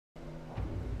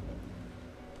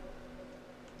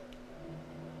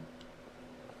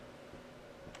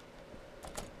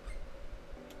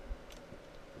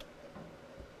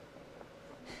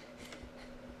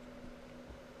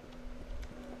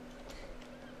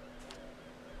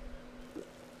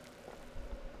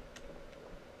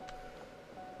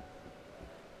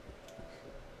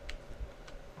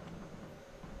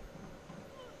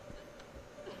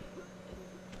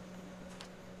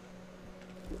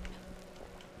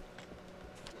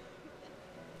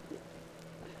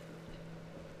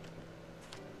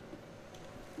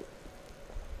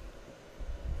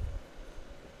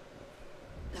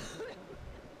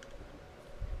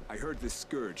heard this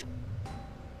scourge.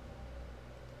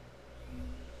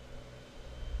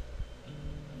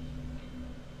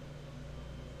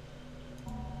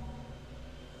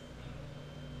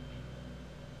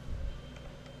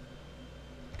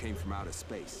 Came from outer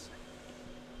space.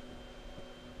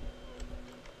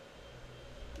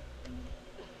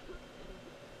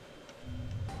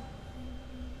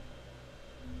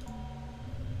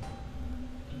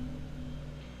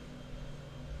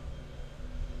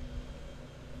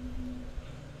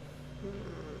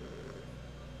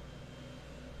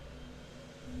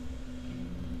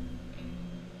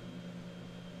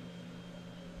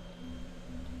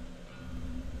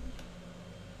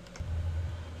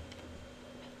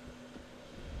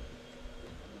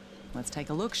 Let's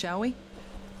take a look, shall we?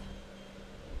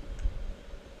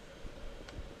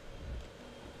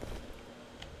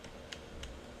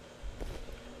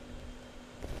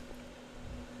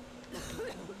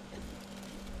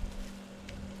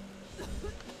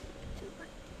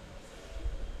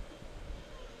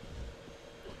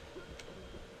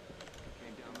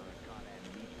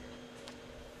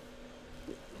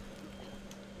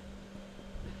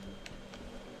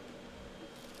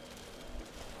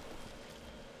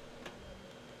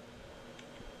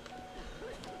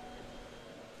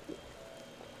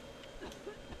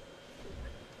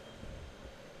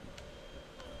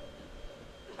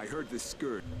 I heard this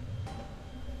scourge.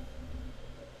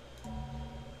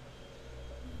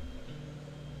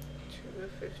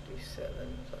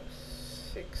 257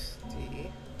 plus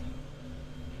 60.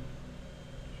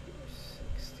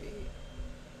 60.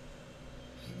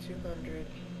 200.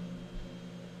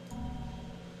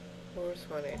 Force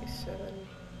 187.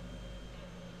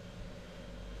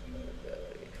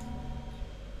 Ability.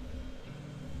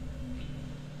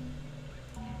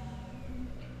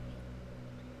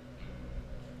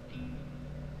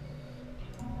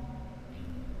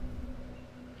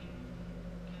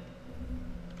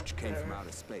 Came from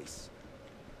outer space.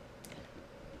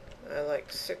 I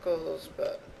like sickles,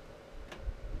 but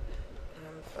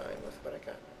I'm fine with what I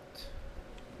got.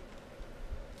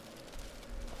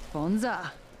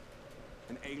 Bonza.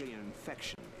 An alien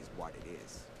infection is what it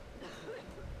is.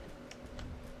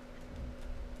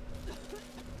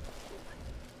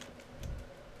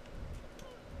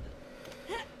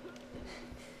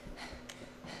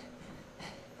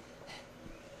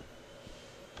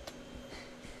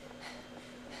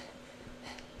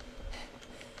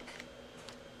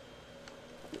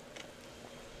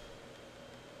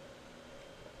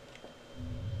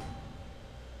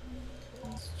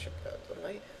 Let's check out the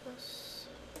lighthouse.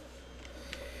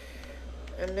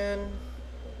 And then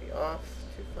we'll be off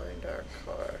to find our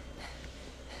car.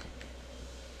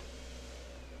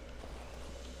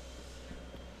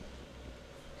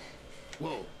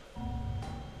 Whoa.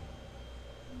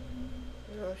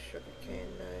 No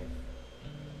sugarcane knife.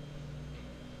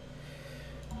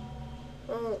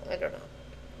 Well, I don't know.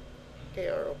 They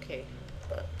are okay,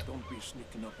 but Don't be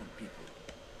sneaking up on people.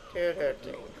 they're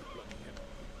hurting.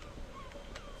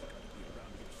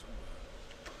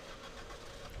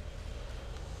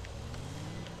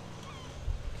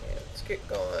 Okay, let's get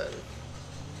going.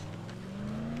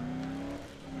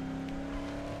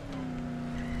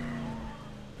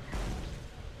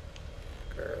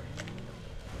 Grr.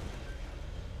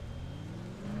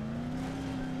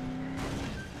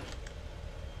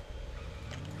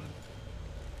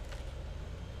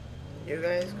 You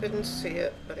guys couldn't see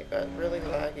it, but it got really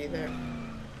laggy there.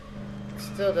 It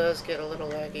still does get a little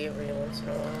laggy every once in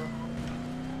a while.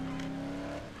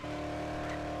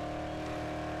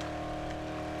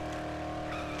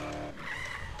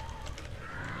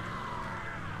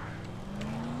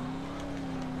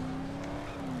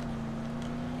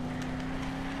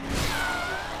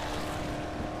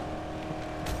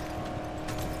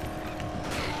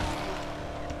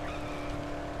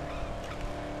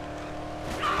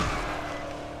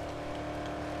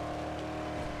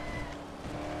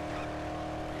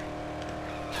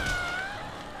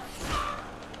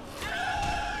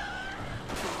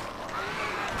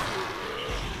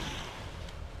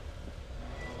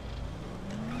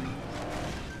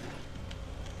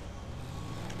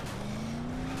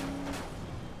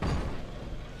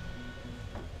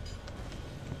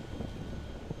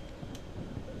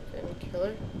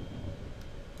 Killer.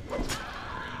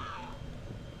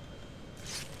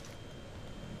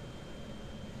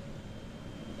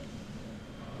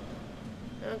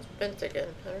 Now it's bent again.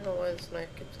 I don't know why this knife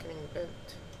keeps getting bent.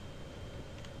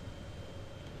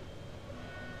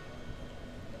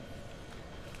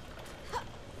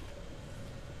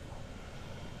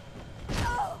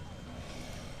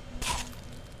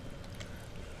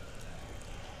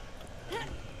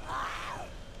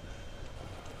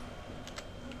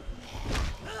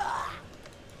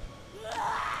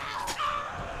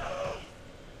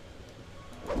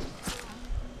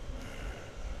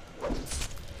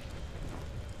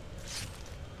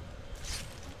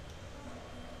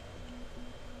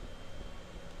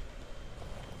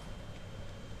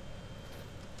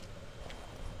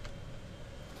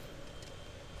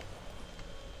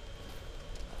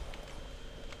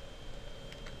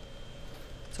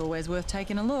 always worth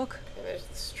taking a look. And there's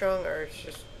a strong urge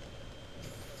just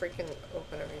freaking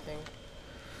open everything.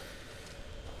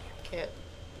 Can't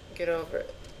get over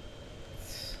it.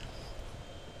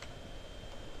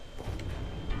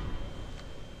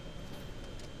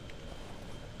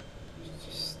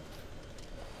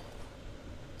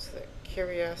 It's the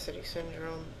curiosity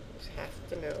syndrome. You just have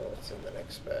to know what's in the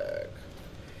next bag.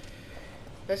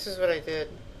 This is what I did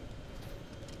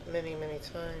many, many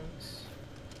times.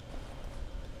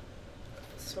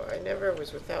 So I never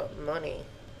was without money.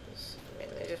 I mean,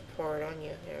 they just pour it on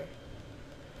you here.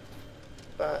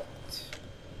 But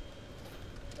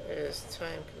it is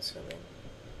time consuming.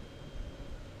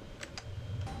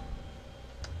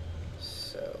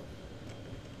 So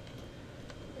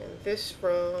in this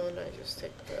run, I just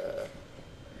take the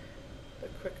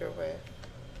quicker way.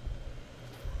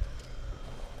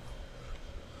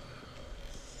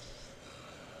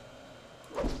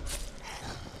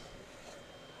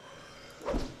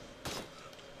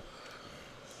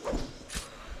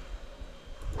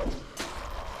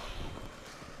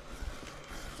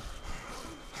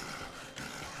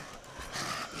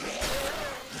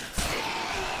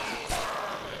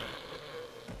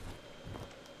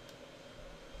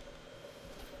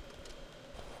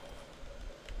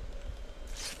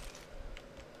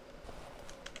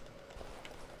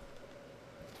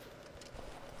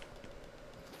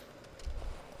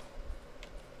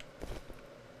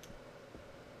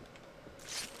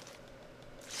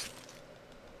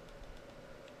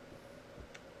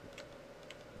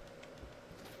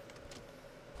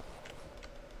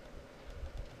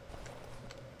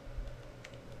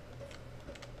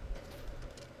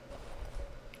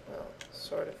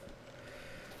 Sort of.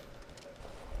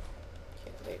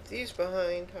 Can't leave these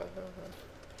behind. Ha ha ha.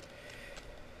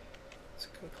 It's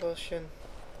a compulsion.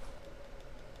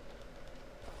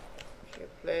 If you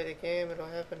play the game, it'll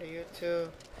happen to you too.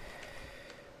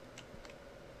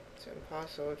 It's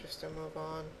impossible just to move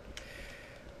on.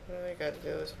 All you gotta do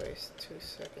is waste 2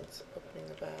 seconds opening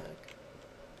the bag.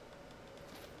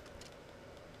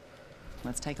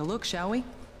 Let's take a look, shall we?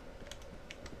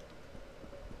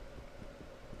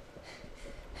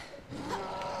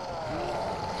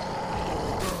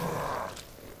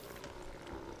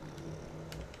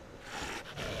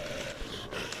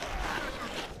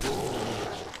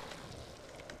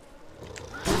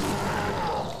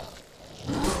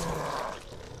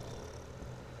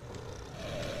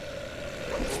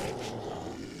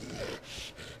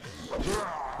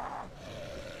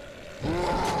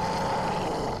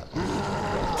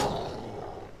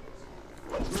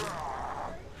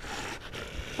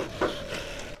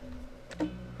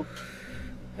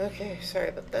 Okay, sorry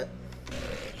about that.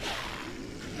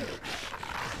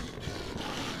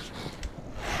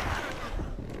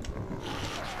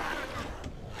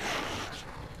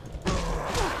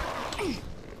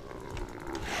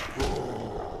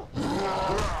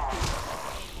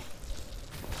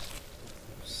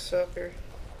 Sucker.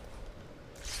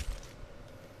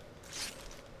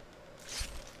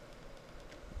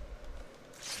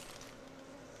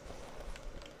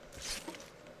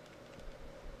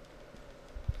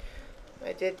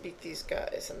 I did beat these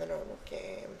guys in the normal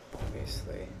game,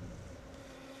 obviously.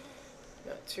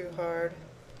 Not too hard.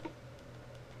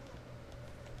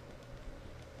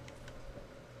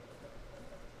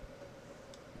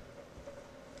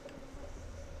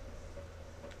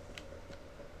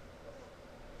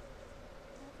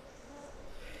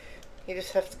 You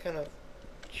just have to kind of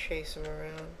chase them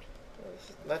around.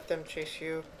 Let them chase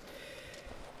you.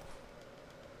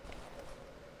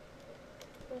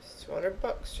 It's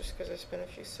 $200 just because I spent a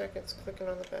few seconds clicking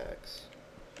on the bags.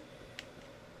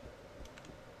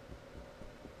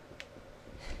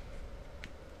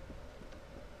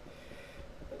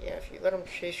 But yeah, if you let them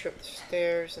chase you up the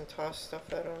stairs and toss stuff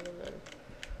at them and then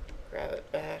grab it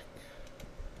back.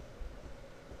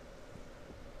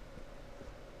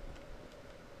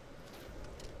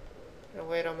 In a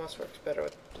way, it almost works better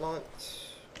with blunt.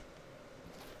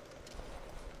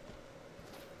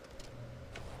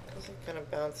 Because they kind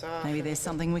of bounce off. Maybe there's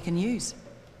something we can use.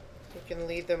 You can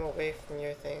lead them away from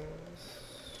your things.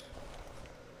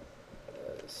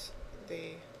 As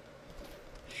the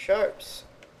sharps.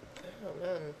 Oh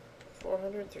man,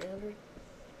 400, 300.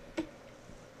 I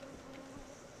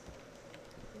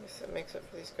guess that makes up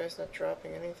for these guys not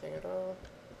dropping anything at all.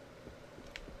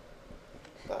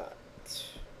 But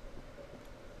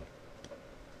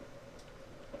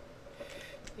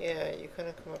yeah, you kind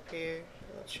of come up here,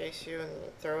 it'll chase you, and then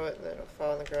you throw it, and then it'll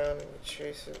fall on the ground, and you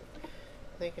chase it.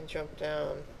 Then you can jump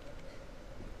down, and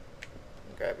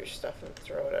grab your stuff, and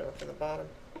throw it at them from the bottom.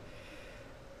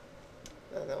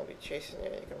 And they'll be chasing you.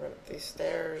 You can run up these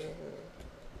stairs, and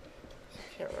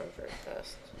can't run very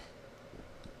fast.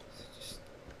 So just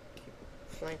keep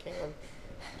flanking them.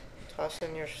 Toss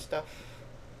in your stuff.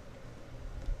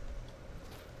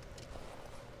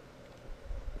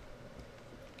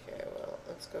 Okay, well,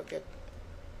 let's go get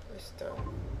this done.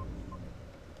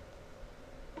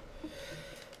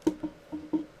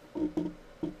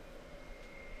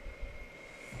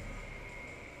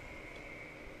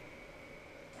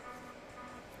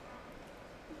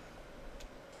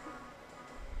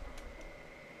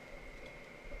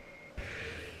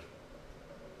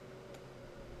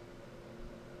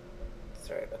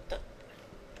 Sorry about that.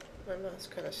 My mouse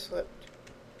kind of slipped.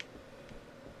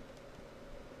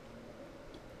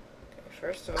 Okay,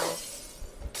 first of all,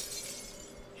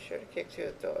 sure to kick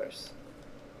through the doors.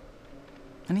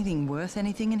 Anything worth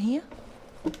anything in here?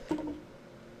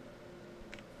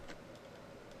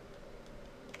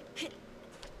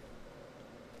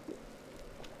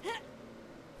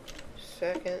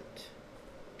 Second,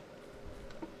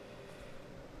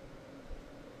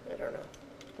 I don't know.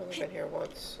 I've only been here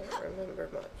once, so I don't remember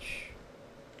much.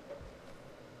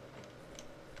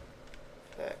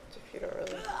 In fact, if you don't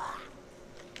really...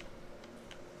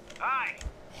 Hey!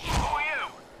 Who are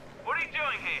you? What are you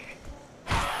doing here? I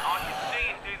can see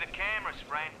you through the cameras,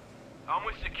 friend. I'm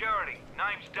with security.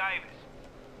 Name's Davis.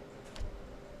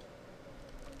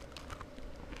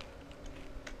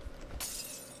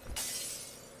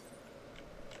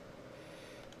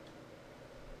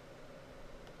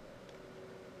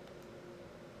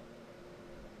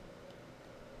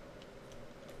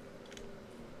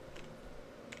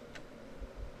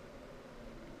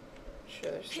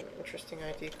 Sure, there's some interesting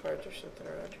ID cards or something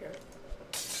around here.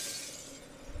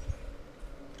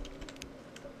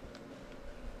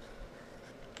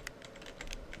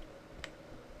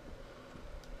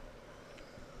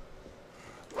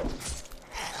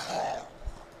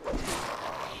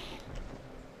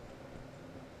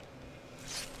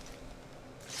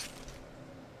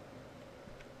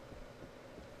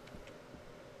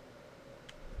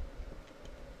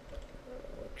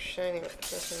 Looks shiny, but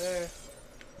there's nothing there.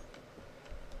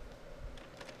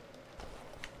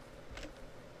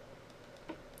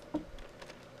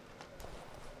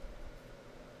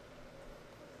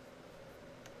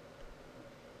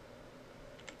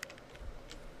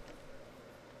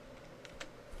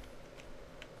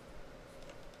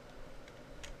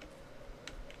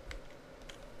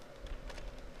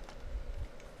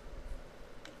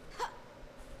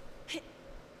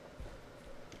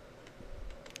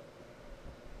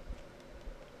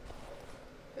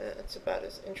 It's about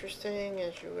as interesting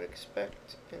as you would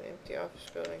expect an empty office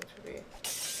building to be.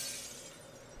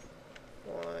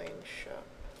 Wine shop.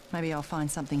 Maybe I'll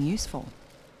find something useful.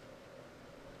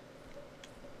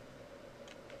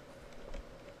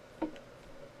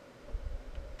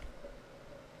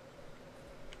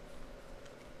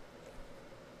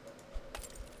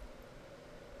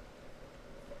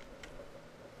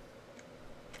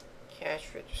 Cash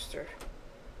register.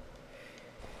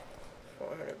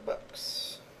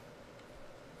 $400.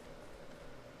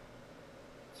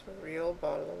 It's a real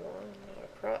bottle of wine, not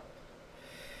a prop.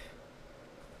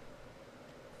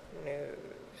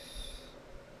 News.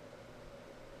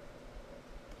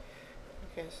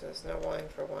 Okay, so there's no wine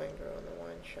for Wine Girl in the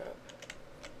wine shop.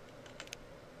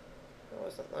 It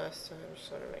wasn't last time,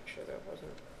 just want to make sure there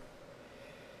wasn't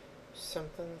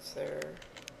something that's there.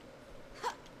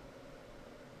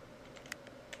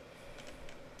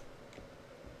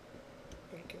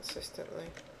 Inconsistently.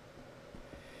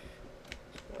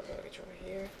 More luggage over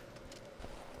here.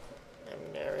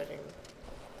 I'm narrating.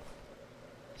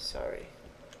 Sorry.